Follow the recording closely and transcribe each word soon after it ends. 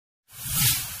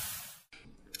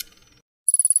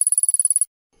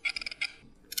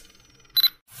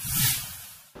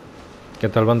¿Qué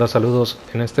tal, banda? Saludos.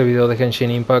 En este video de Genshin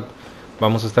Impact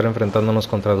vamos a estar enfrentándonos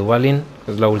contra DVALIN,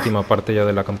 que es la última parte ya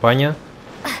de la campaña.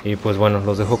 Y pues bueno,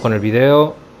 los dejo con el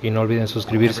video y no olviden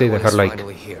suscribirse y dejar like.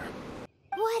 What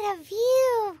a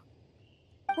view!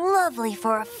 Lovely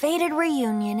for a fated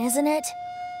reunion, isn't it?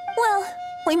 Well,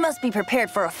 we must be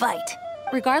prepared for a fight.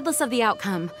 Regardless of the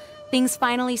outcome, things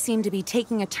finally seem to be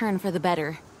taking a turn for the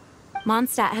better.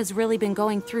 Mondstad has really been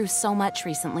going through so much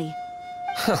recently.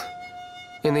 Huh.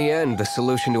 In the end, the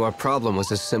solution to our problem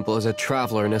was as simple as a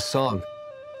traveler in a song.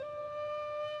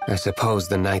 I suppose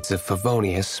the Knights of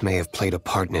Favonius may have played a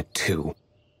part in it too.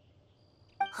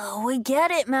 Oh, we get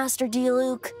it, Master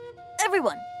D-Luke.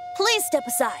 Everyone, please step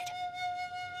aside.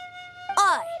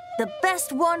 I, the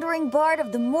best wandering bard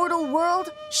of the mortal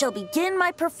world, shall begin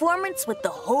my performance with the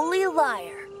Holy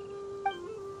Lyre.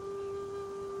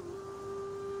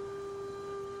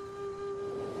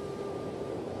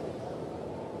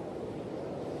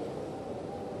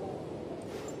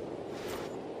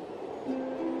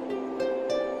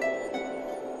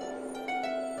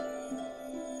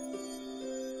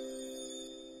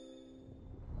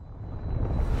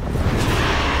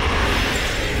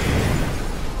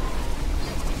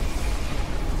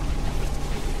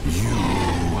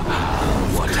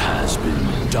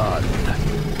 Done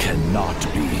cannot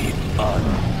be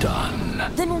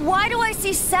undone. Then why do I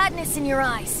see sadness in your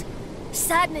eyes?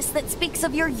 Sadness that speaks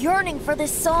of your yearning for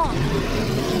this song.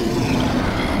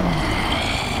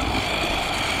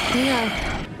 They are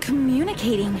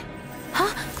communicating.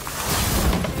 Huh?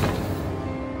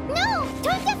 No!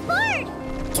 Don't get bored!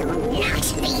 Do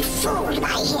not be fooled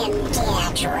by him,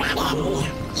 dear dragon.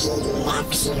 He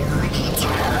left you to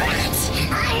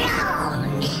rot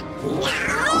alone.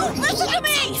 Now listen to me!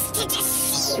 to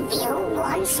deceive you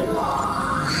once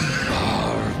more.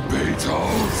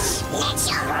 Barbatos! Let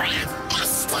your wrath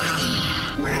fester.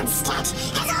 Mondstad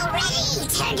has already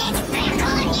turned its back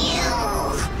on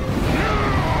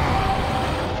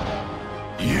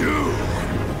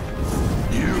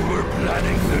You were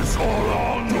planning this all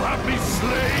along to have me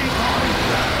slain by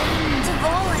them!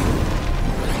 DVALIN!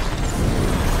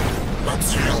 The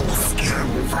time has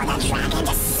come for the dragon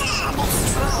to serve its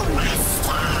true master.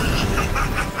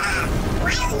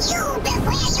 While you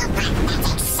beware your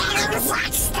pathetic shadows,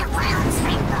 watch the worlds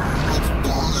tremble with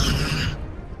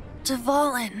fear.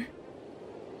 DVALIN.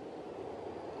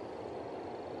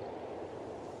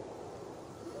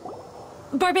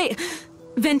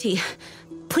 Venti,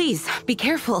 please, be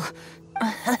careful.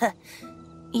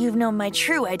 You've known my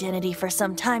true identity for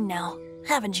some time now,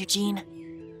 haven't you, Jean?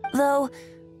 Though,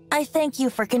 I thank you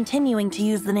for continuing to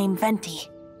use the name Venti.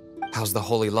 How's the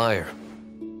Holy Lyre?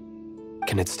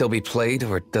 Can it still be played,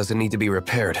 or does it need to be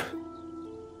repaired?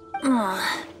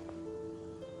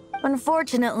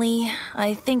 Unfortunately,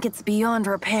 I think it's beyond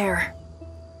repair.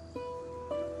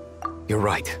 You're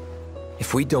right.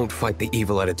 If we don't fight the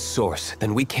evil at its source,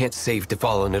 then we can't save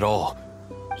DVALIN at all.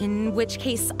 In which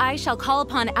case, I shall call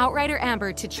upon Outrider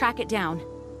Amber to track it down.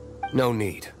 No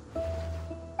need.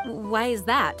 Why is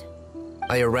that?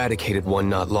 I eradicated one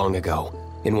not long ago,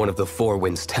 in one of the Four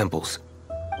Winds temples.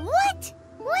 What?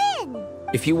 When?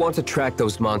 If you want to track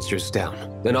those monsters down,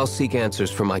 then I'll seek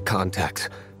answers from my contacts.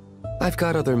 I've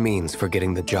got other means for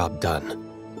getting the job done.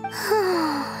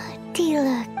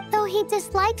 D-Luke, though he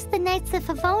dislikes the Knights of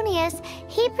Favonius,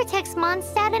 he protects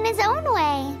Mondstad in his own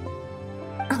way.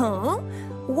 Oh?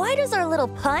 Why does our little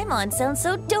Paimon sound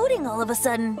so doting all of a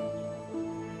sudden?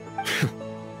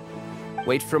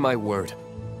 Wait for my word.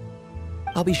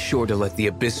 I'll be sure to let the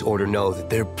Abyss Order know that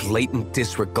their blatant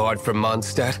disregard for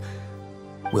Mondstad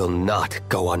will not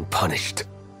go unpunished.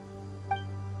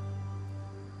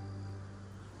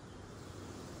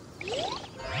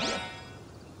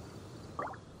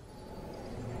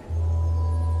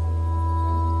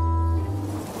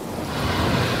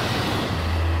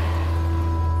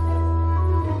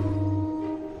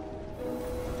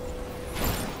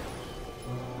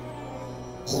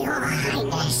 Your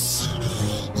Highness,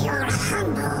 your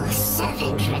humble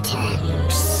servant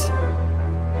returns.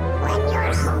 When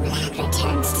your homeland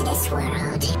returns to this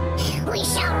world, we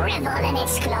shall revel in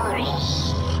its glory.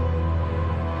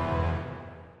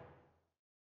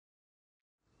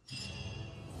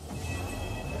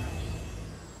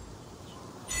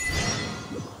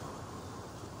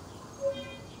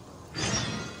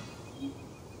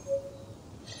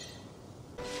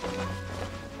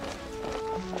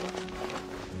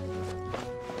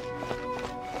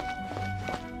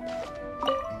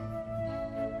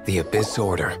 The Abyss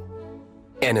Order.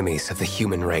 Enemies of the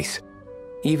human race.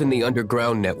 Even the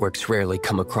underground networks rarely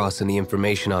come across any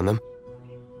information on them.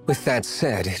 With that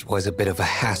said, it was a bit of a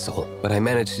hassle, but I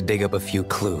managed to dig up a few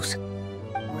clues.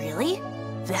 Really?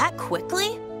 that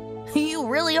quickly? You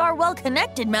really are well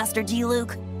connected, Master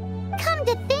D-Luke. Come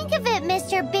to think of it,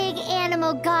 Mr. Big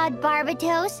Animal God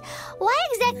Barbatos, why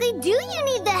exactly do you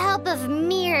need the help of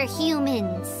mere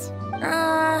humans?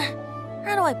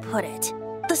 How do I put it?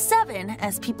 The Seven,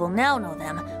 as people now know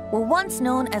them, were once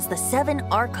known as the Seven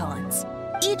Archons.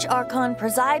 Each Archon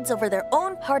presides over their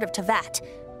own part of Teyvat.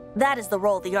 That is the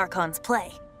role the Archons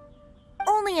play.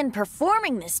 Only in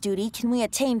performing this duty can we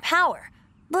attain power.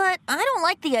 But I don't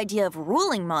like the idea of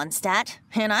ruling Mondstad,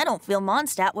 and I don't feel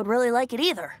Mondstad would really like it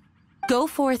either. Go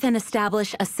forth and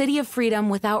establish a city of freedom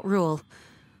without rule.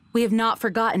 We have not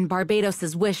forgotten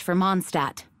Barbatos' wish for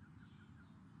Mondstadt.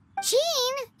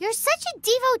 Jean, you're such a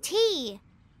devotee.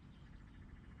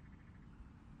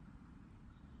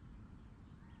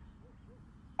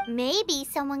 Maybe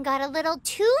someone got a little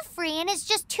too free and is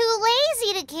just too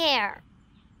lazy to care.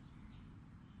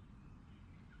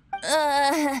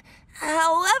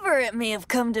 However it may have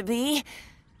come to be,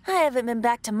 I haven't been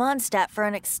back to Mondstadt for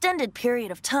an extended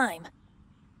period of time.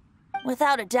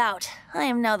 Without a doubt, I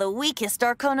am now the weakest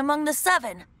Archon among the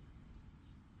Seven.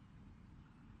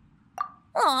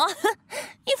 Aw,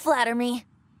 you flatter me.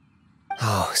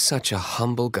 Oh, such a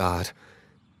humble god.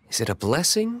 Is it a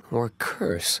blessing or a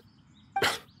curse?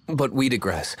 But we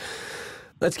digress.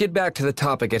 Let's get back to the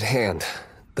topic at hand.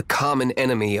 The common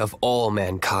enemy of all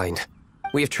mankind.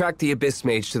 We have tracked the Abyss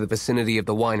Mage to the vicinity of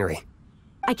the winery.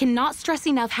 I cannot stress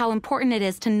enough how important it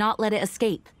is to not let it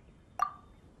escape.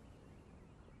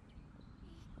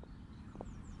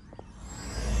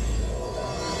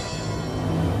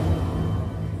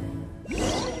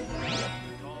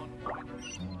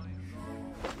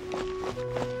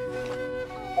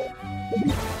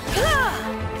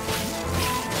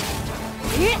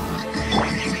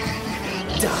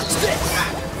 Dodge this!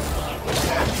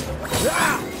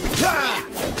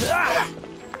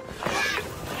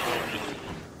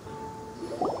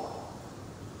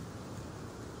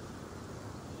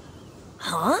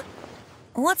 Huh?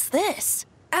 What's this?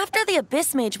 After the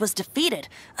Abyss Mage was defeated,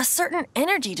 a certain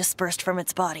energy dispersed from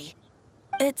its body.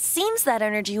 It seems that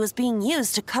energy was being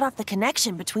used to cut off the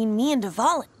connection between me and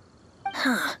DVALIN.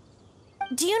 Huh.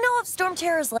 Do you know of Storm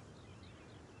Terror's...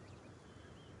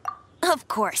 Of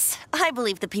course. I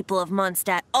believe the people of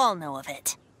Mondstadt all know of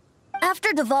it. After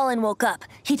DVALIN woke up,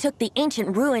 he took the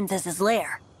ancient ruins as his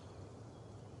lair.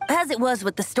 As it was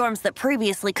with the storms that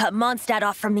previously cut Mondstadt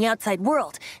off from the outside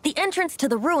world, the entrance to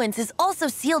the ruins is also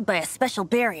sealed by a special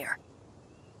barrier.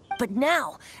 But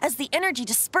now, as the energy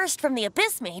dispersed from the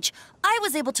Abyss Mage, I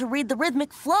was able to read the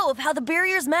rhythmic flow of how the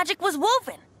barrier's magic was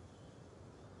woven.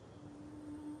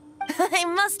 I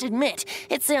must admit,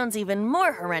 it sounds even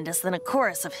more horrendous than a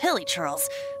chorus of hilly churls,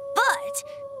 but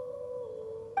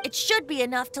it should be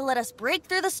enough to let us break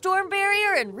through the storm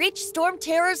barrier and reach Storm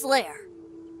Terror's lair.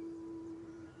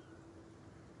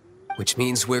 Which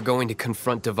means we're going to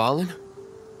confront DVALIN?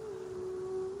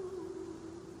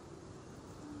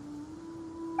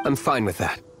 I'm fine with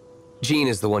that. Jean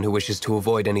is the one who wishes to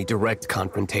avoid any direct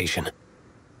confrontation.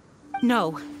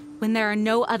 No. When there are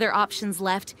no other options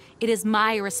left, it is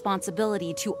my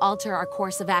responsibility to alter our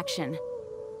course of action.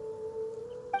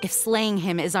 If slaying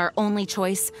him is our only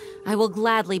choice, I will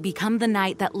gladly become the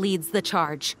knight that leads the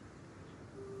charge.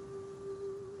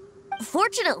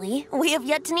 Fortunately, we have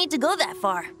yet to need to go that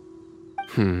far.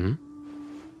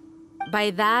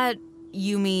 By that,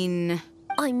 you mean...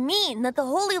 I mean that the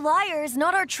Holy Liar is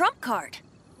not our trump card.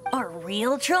 Our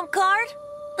real trump card?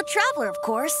 The Traveler, of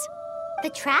course. The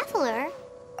Traveler?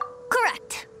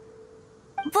 Correct.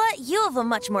 But you have a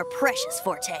much more precious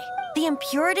forte. The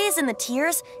impurities in the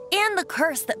tears and the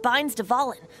curse that binds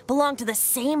DVALIN belong to the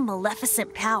same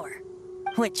maleficent power.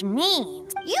 Which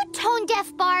means... You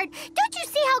tone-deaf bard! Don't you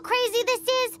see how crazy this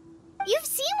is? You've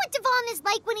seen what DVALIN is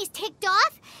like when he's ticked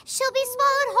off. She'll be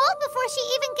swallowed whole before she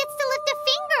even gets to lift a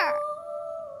finger.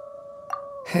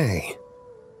 Hey,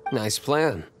 nice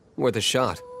plan. Worth a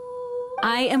shot.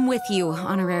 I am with you,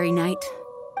 Honorary Knight.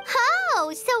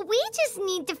 Oh, so we just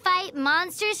need to fight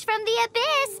monsters from the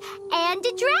Abyss and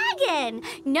a dragon.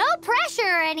 No pressure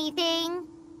or anything.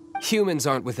 Humans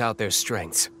aren't without their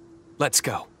strengths. Let's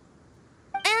go.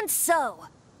 And so,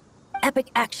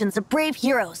 epic actions of brave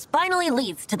heroes finally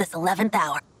leads to this 11th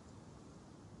hour.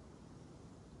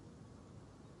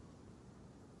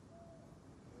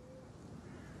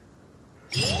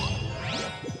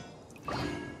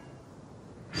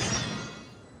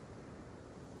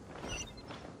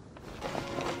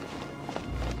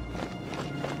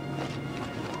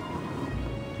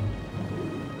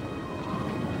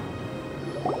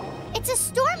 It's a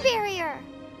storm barrier.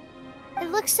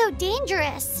 It looks so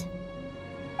dangerous.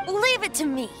 Leave it to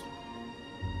me.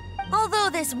 Although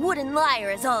this wooden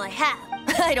lyre is all I have,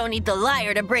 I don't need the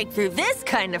lyre to break through this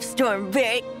kind of storm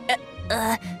wait,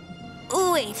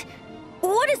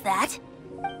 what is that?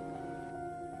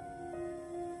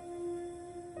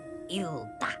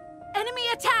 Enemy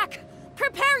attack!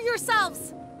 Prepare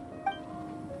yourselves!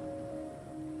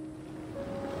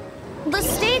 The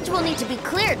stage will need to be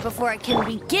cleared before I can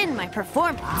begin my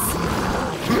performance.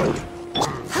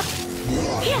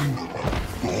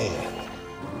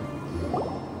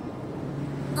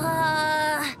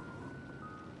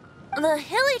 The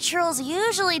hilly trolls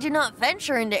usually do not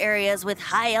venture into areas with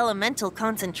high elemental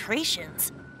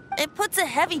concentrations. It puts a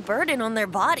heavy burden on their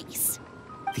bodies.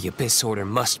 The Abyss Order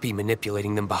must be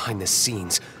manipulating them behind the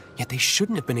scenes, yet they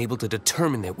shouldn't have been able to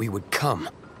determine that we would come.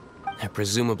 They're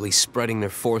presumably spreading their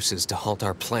forces to halt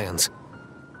our plans.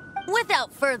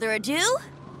 Without further ado,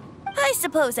 I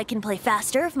suppose I can play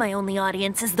faster if my only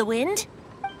audience is the wind.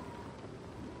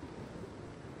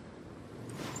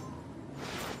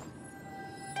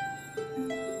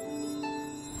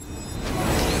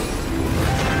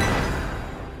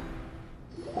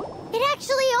 It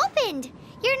actually opened!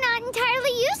 You're not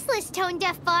entirely useless,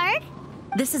 tone-deaf bard.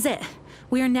 This is it.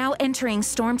 We are now entering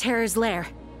Storm Terror's lair.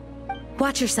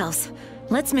 Watch yourselves.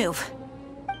 Let's move.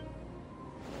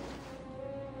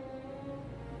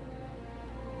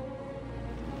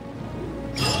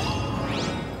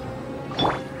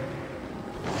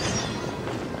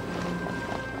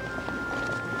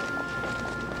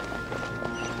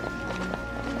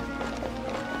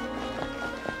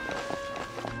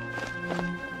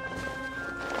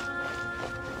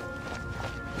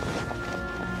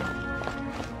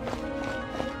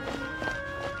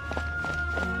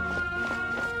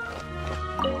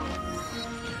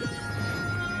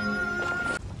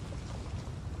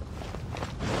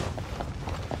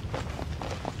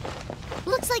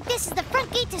 Looks like this is the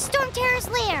front gate to Storm Terror's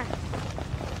lair.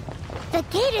 The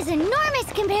gate is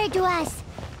enormous compared to us.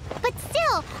 But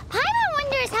still, Paimon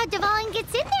wonders how DVALIN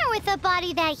gets in there with a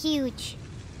body that huge.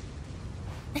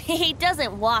 He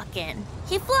doesn't walk in.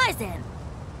 He flies in.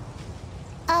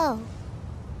 Oh.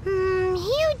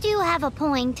 You do have a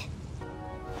point.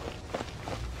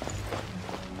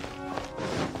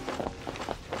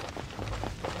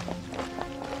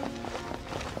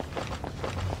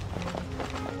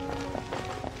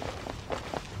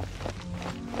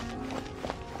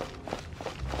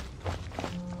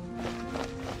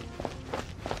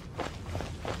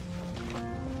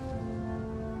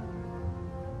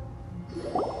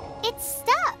 It's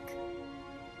stuck.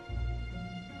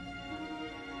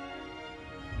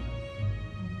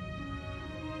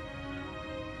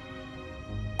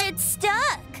 It's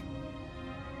stuck.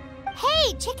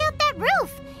 Hey, check out that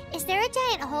roof. Is there a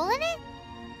giant hole in it?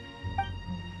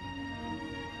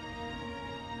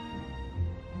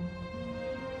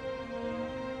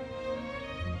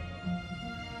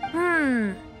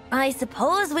 I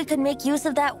suppose we could make use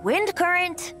of that wind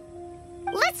current.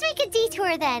 Let's make a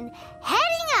detour then.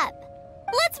 Heading up.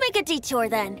 Let's make a detour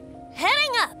then.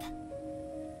 Heading up.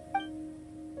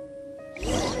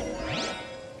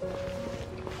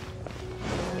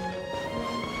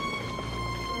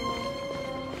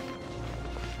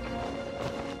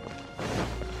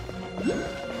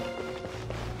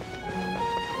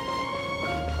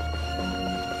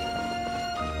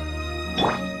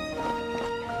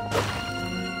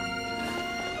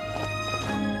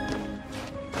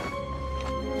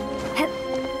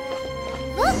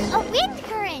 Look, a wind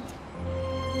current.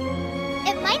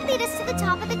 It might lead us to the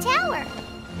top of the tower.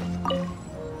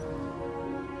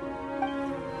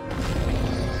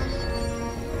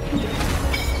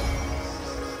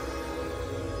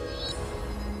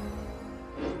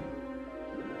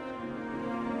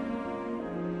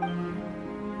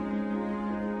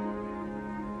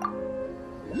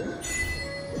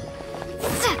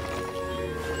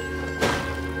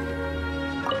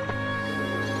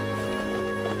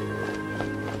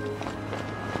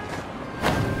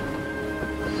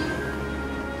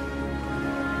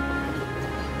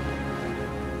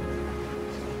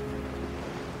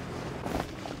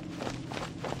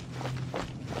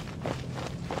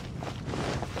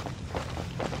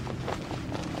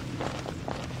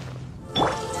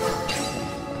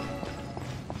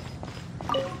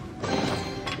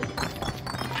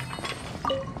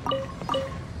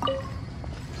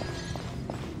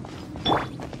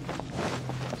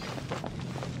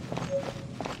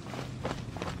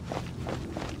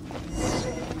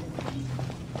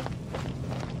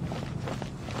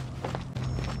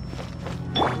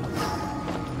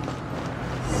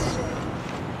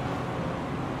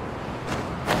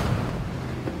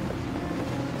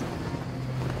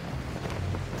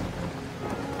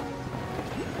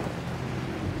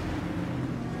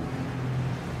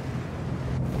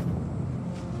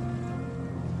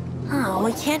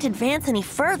 we can't advance any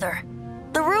further.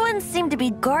 The ruins seem to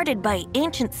be guarded by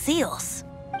ancient seals.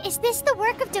 Is this the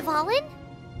work of DVALIN?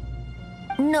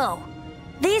 No.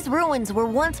 These ruins were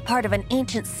once part of an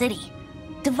ancient city.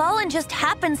 DVALIN just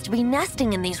happens to be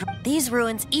nesting in these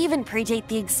ruins even predate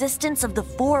the existence of the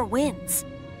Four Winds.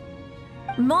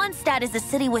 Mondstad is a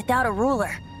city without a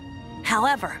ruler.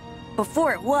 However,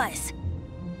 before it was,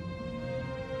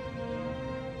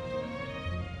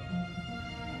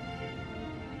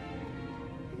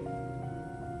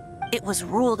 it was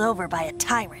ruled over by a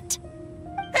tyrant.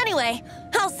 Anyway,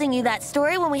 I'll sing you that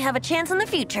story when we have a chance in the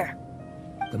future.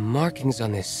 The markings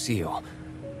on this seal.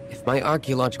 If my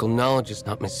archaeological knowledge is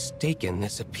not mistaken,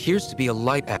 this appears to be a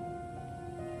light act.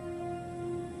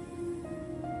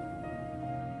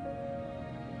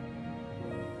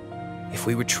 If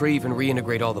we retrieve and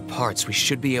reintegrate all the parts, we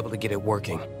should be able to get it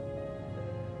working.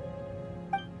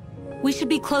 We should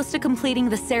be close to completing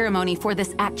the ceremony for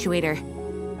this actuator.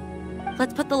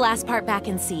 Let's put the last part back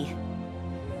and see.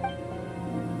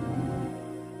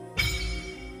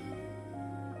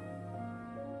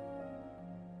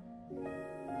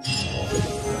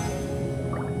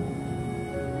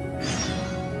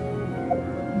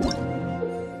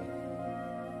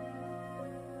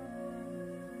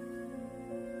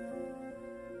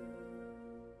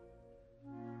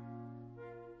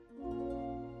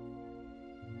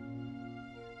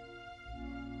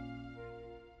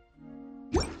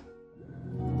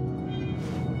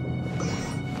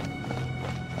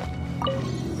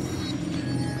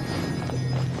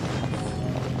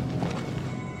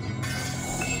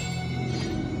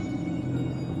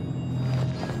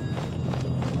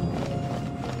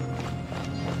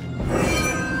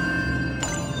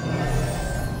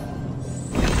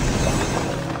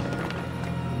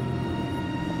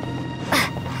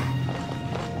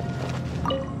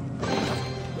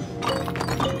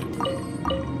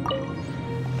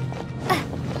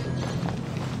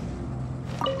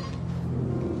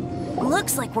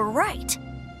 Looks like we're right.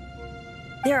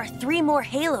 There are 3 more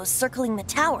halos circling the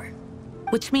tower.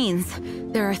 Which means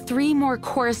there are 3 more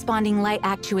corresponding light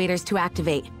actuators to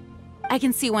activate. I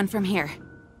can see one from here.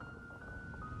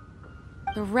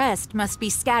 The rest must be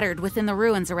scattered within the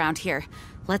ruins around here.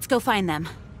 Let's go find them.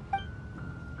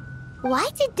 Why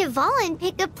did DVALIN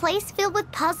pick a place filled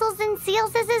with puzzles and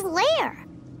seals as his lair?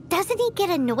 Doesn't he get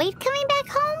annoyed coming back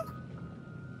home?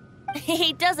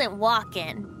 He doesn't walk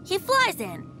in. He flies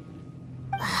in.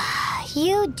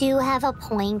 You do have a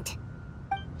point.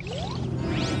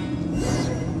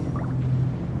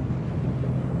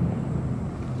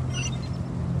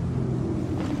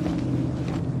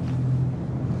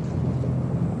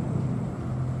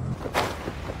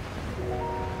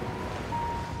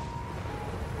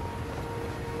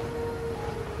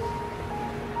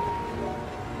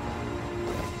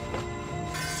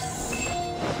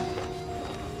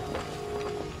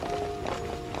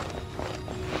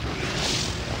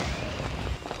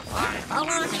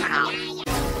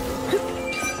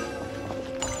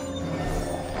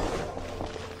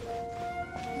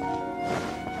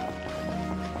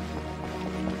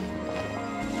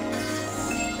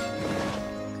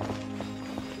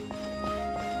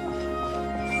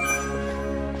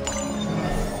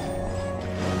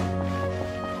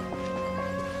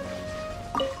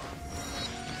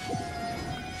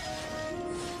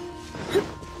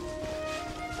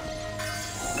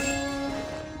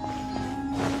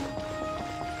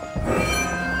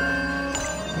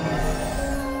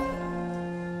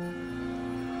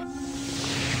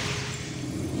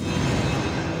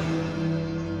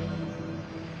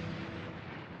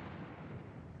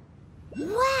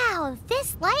 Wow,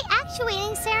 this light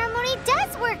actuating ceremony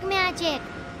does work magic!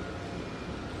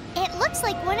 It looks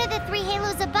like one of the 3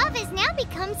 halos above has now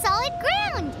become solid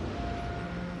ground!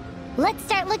 Let's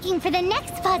start looking for the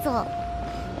next puzzle!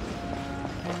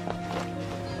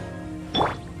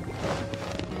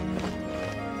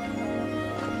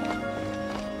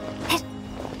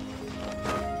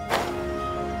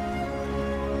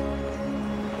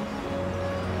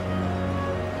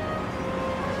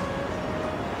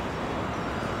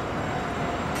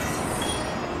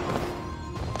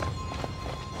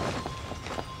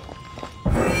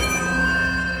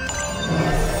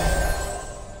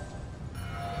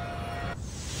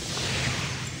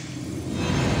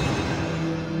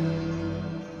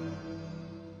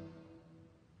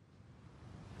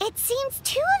 It seems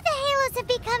 2 of the halos have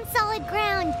become solid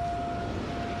ground.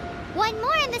 1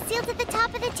 more and the seals at the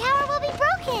top of the tower will be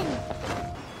broken.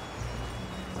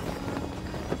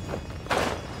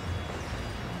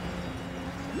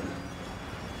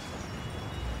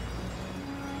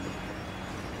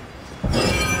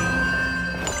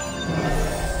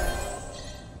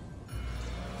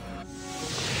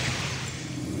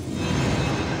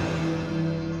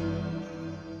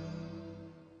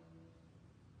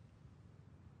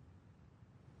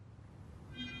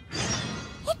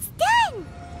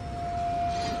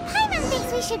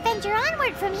 we should venture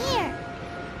onward from here.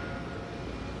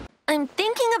 I'm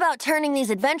thinking about turning these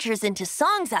adventures into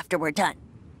songs after we're done.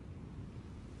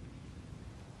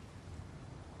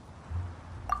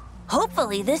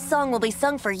 Hopefully, this song will be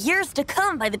sung for years to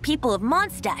come by the people of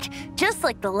Mondstad, just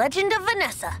like the legend of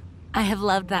Vanessa. I have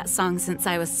loved that song since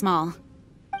I was small.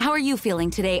 How are you feeling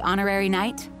today, Honorary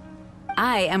Knight?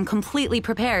 I am completely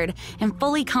prepared and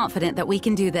fully confident that we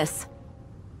can do this.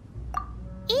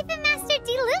 Even Master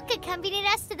DVALIN accompanied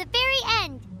us to the very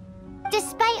end,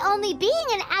 despite only being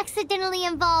an accidentally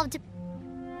involved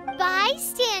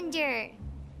bystander.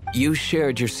 You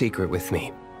shared your secret with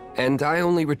me, and I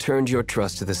only returned your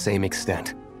trust to the same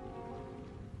extent.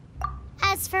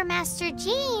 As for Master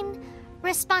Jean,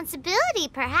 responsibility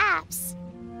perhaps.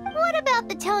 What about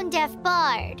the tone-deaf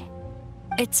bard?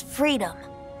 It's freedom.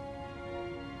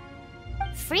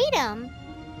 Freedom?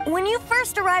 When you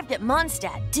first arrived at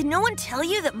Mondstad, did no one tell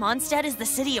you that Mondstad is the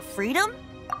city of freedom?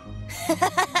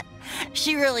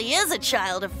 She really is a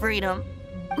child of freedom.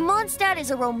 Mondstad is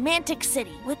a romantic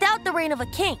city without the reign of a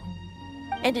king,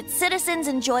 and its citizens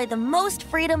enjoy the most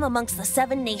freedom amongst the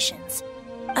 7 nations.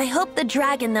 I hope the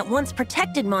dragon that once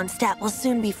protected Mondstad will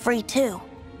soon be free too.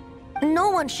 No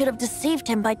one should have deceived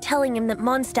him by telling him that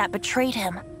Mondstad betrayed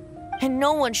him. And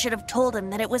no one should have told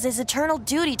him that it was his eternal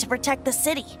duty to protect the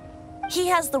city. He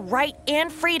has the right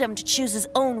and freedom to choose his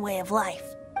own way of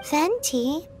life.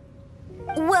 Venti?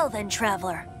 Well then,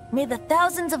 traveler, may the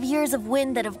thousands of years of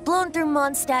wind that have blown through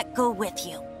Mondstad go with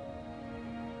you.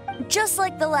 Just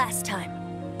like the last time,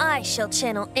 I shall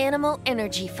channel animal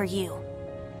energy for you.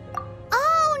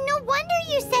 Oh, no wonder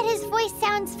you said his voice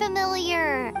sounds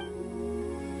familiar.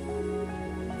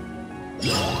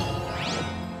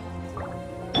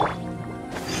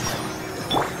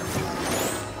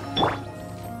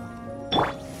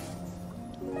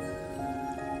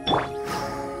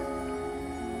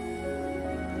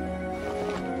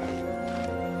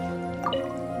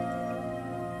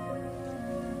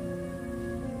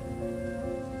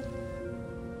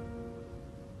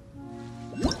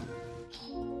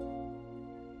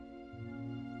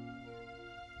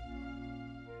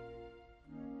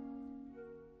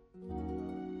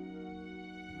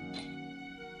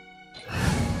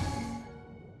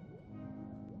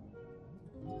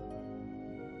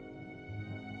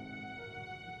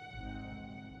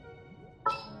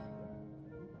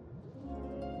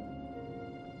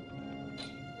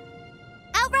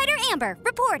 Amber,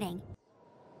 reporting.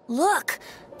 Look!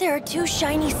 There are 2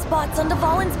 shiny spots on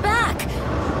DVALIN's back!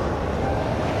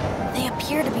 They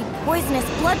appear to be poisonous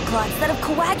blood clots that have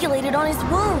coagulated on his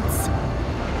wounds.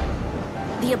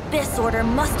 The Abyss Order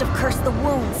must have cursed the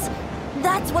wounds.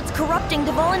 That's what's corrupting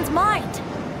DVALIN's mind.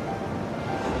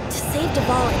 To save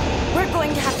DVALIN, we're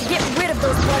going to have to get rid of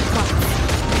those blood clots.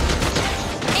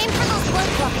 Aim for those blood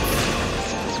clots.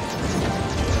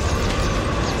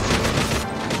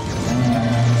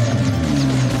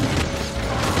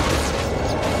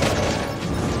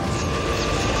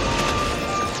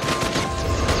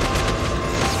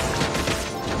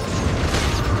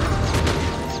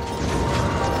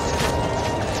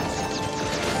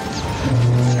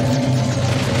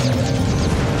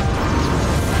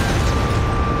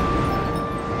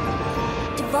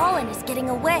 DVALIN is getting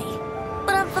away,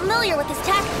 but I'm familiar with his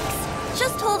tactics.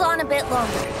 Just hold on a bit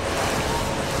longer.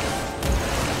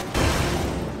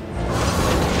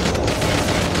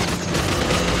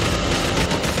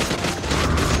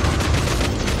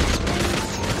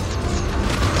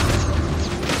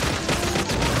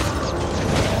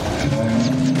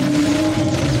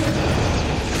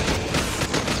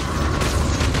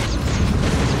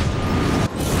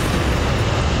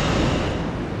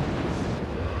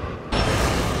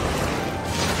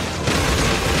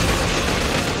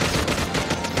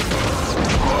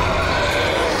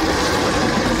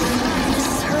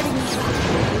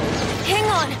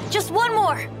 Just one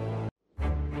more!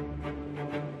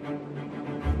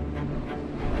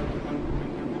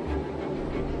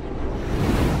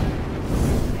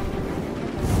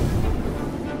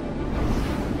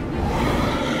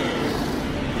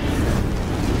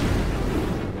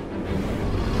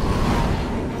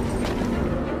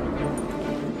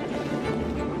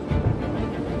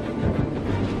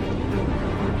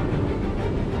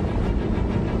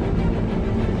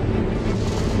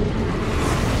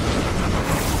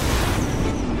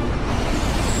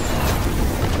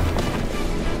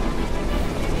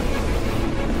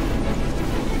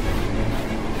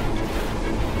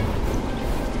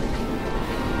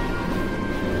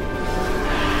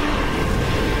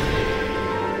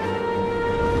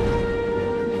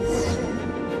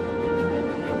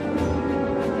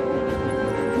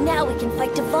 Now we can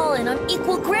fight DVALIN on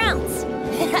equal grounds.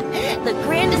 The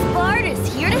grandest bard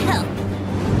is here to help.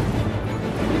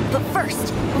 But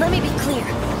first, let me be clear.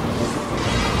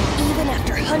 Even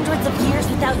after hundreds of years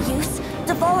without use,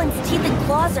 DVALIN's teeth and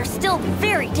claws are still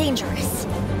very dangerous.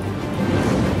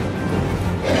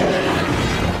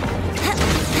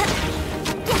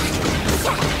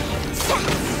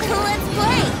 Let's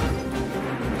play!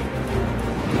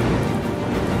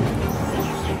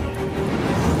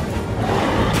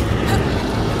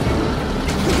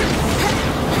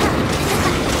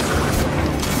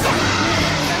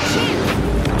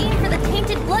 Aim for the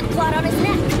tainted blood clot on his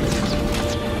neck.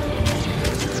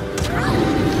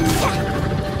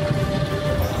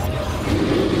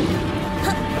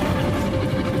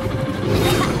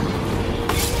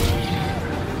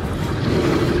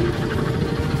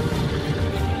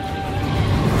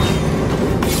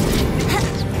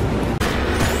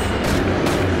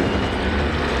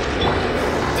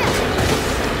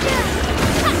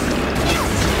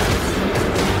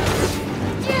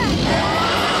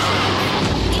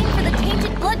 Aim for the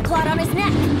tainted blood clot on his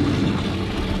neck.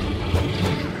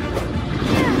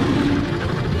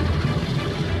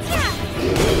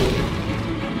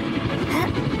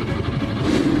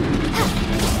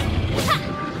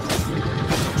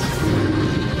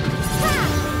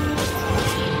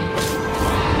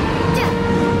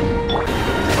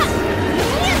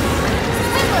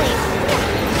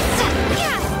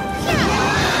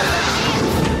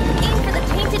 Aim for the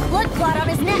tainted blood clot on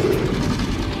his neck.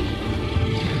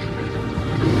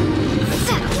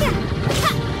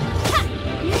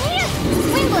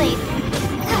 Swing blade.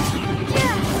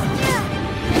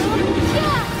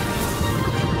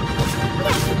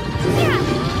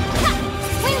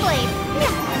 Swing blade.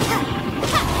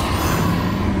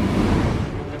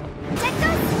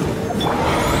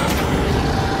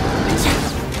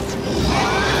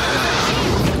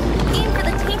 Aim for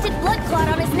the tainted blood clot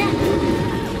on his neck.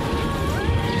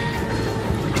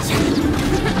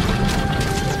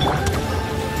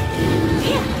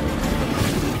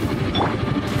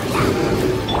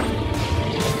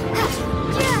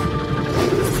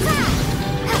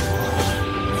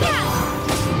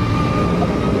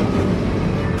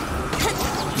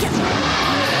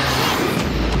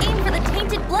 Aim for the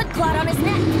tainted blood clot on his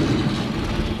neck.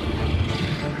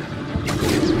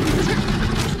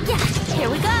 Here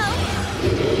we go.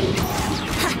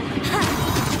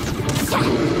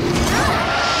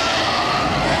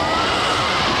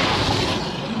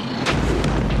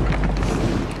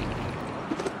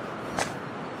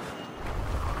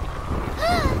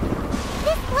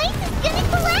 This place is gonna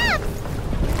collapse!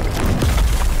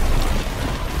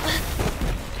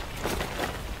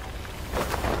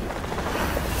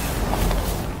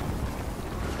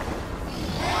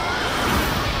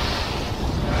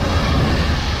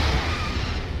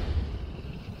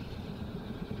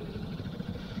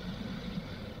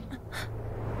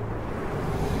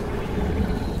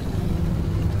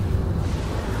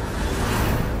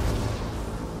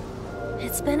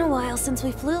 It's been a while since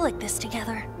we flew like this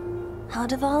together. Huh,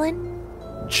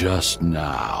 DVALIN? Just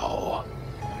now.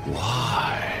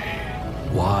 Why?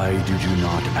 Why did you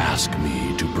not ask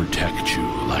me to protect you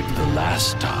like the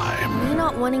last time? Me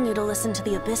not wanting you to listen to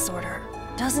the Abyss Order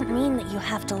doesn't mean that you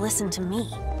have to listen to me.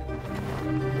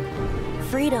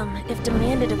 Freedom, if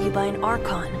demanded of you by an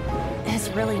Archon, is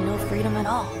really no freedom at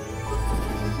all.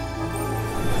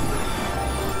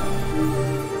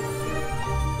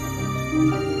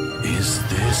 Is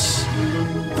this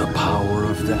the power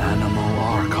of the animal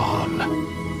Archon?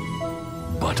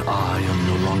 But I am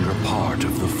no longer part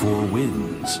of the Four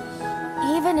Winds.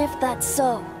 Even if that's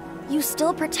so, you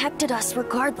still protected us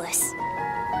regardless.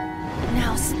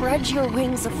 Now spread your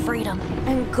wings of freedom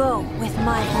and go with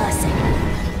my blessing.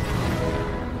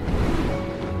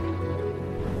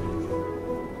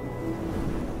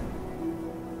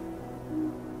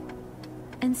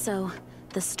 And so,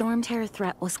 the Storm Terror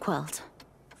threat was quelled.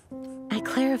 I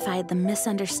clarified the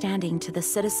misunderstanding to the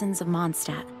citizens of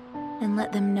Mondstad, and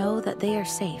let them know that they are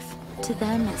safe. To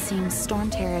them, it seems Storm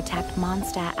Terror attacked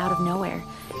Mondstad out of nowhere,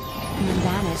 and then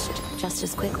vanished just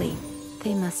as quickly.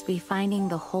 They must be finding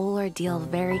the whole ordeal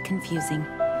very confusing.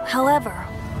 However,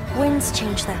 winds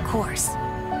change their course.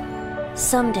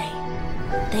 Someday,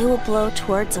 they will blow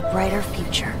towards a brighter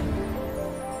future.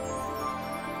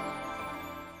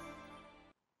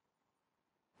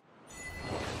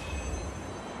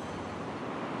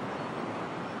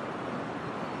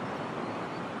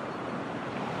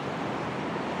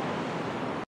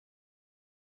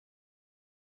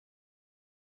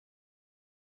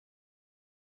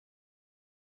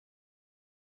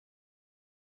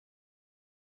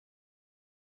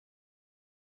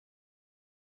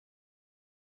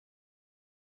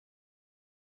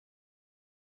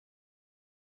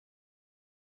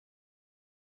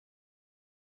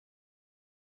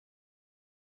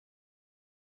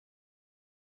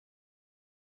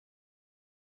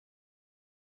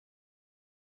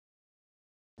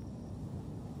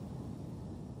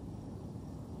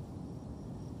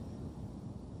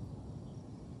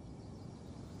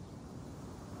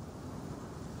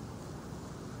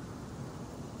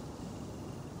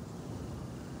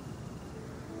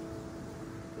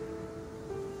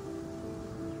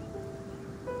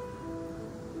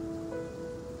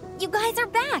 You guys are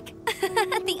back!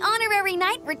 The honorary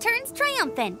knight returns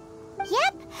triumphant.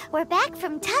 Yep, we're back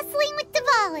from tussling with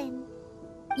DVALIN.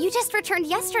 You just returned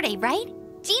yesterday, right?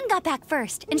 Jean got back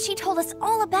first, and she told us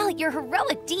all about your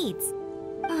heroic deeds.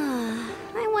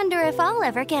 I wonder if I'll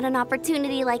ever get an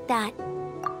opportunity like that.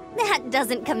 That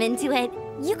doesn't come into it.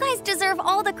 You guys deserve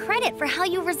all the credit for how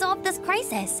you resolved this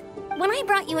crisis. When I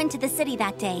brought you into the city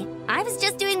that day, I was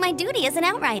just doing my duty as an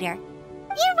outrider.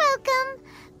 You're welcome.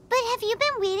 But have you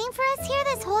been waiting for us here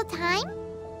this whole time?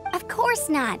 Of course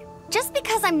not. Just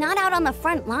because I'm not out on the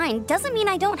front line doesn't mean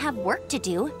I don't have work to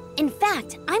do. In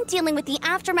fact, I'm dealing with the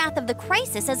aftermath of the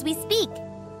crisis as we speak.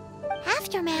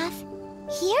 Aftermath?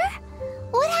 Here?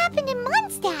 What happened in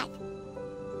Mondstad?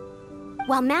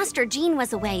 While Master Jean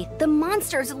was away, the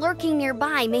monsters lurking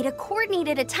nearby made a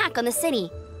coordinated attack on the city.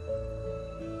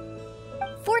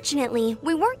 Fortunately,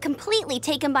 we weren't completely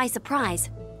taken by surprise.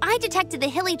 I detected the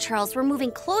Hilly Churls were moving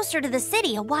closer to the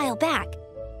city a while back.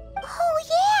 Oh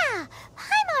yeah!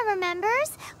 Paimon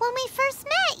remembers. When we first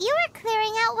met, you were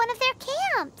clearing out one of their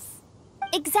camps.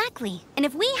 Exactly. And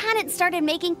if we hadn't started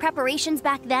making preparations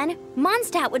back then,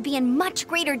 Mondstad would be in much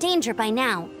greater danger by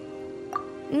now.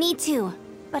 Me too.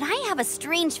 But I have a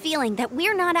strange feeling that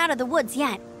we're not out of the woods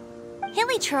yet.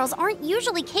 Hilly Churls aren't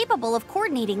usually capable of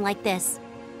coordinating like this.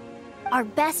 Our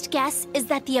best guess is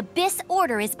that the Abyss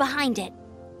Order is behind it.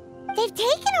 They've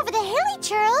taken over the Hilly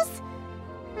Churls?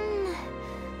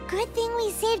 Good thing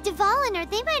we saved DVALIN, or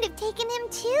they might have taken him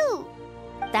too.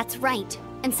 That's right.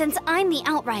 And since I'm the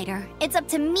Outrider, it's up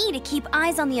to me to keep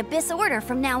eyes on the Abyss Order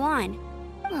from now on.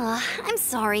 I'm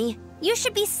sorry. You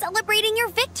should be celebrating your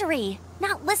victory,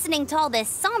 not listening to all this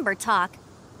somber talk.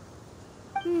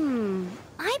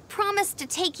 I promised to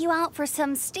take you out for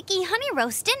some sticky honey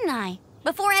roast, didn't I?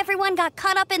 Before everyone got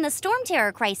caught up in the Storm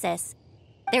Terror crisis.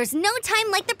 There's no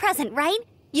time like the present, right?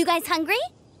 You guys hungry?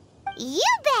 You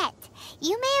bet!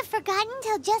 You may have forgotten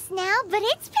till just now, but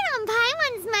it's been on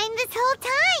Paimon's mind this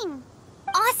whole time.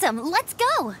 Awesome, let's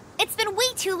go! It's been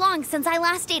way too long since I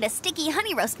last ate a sticky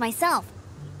honey roast myself.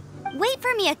 Wait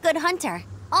for me at Good Hunter.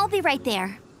 I'll be right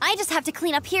there. I just have to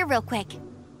clean up here real quick.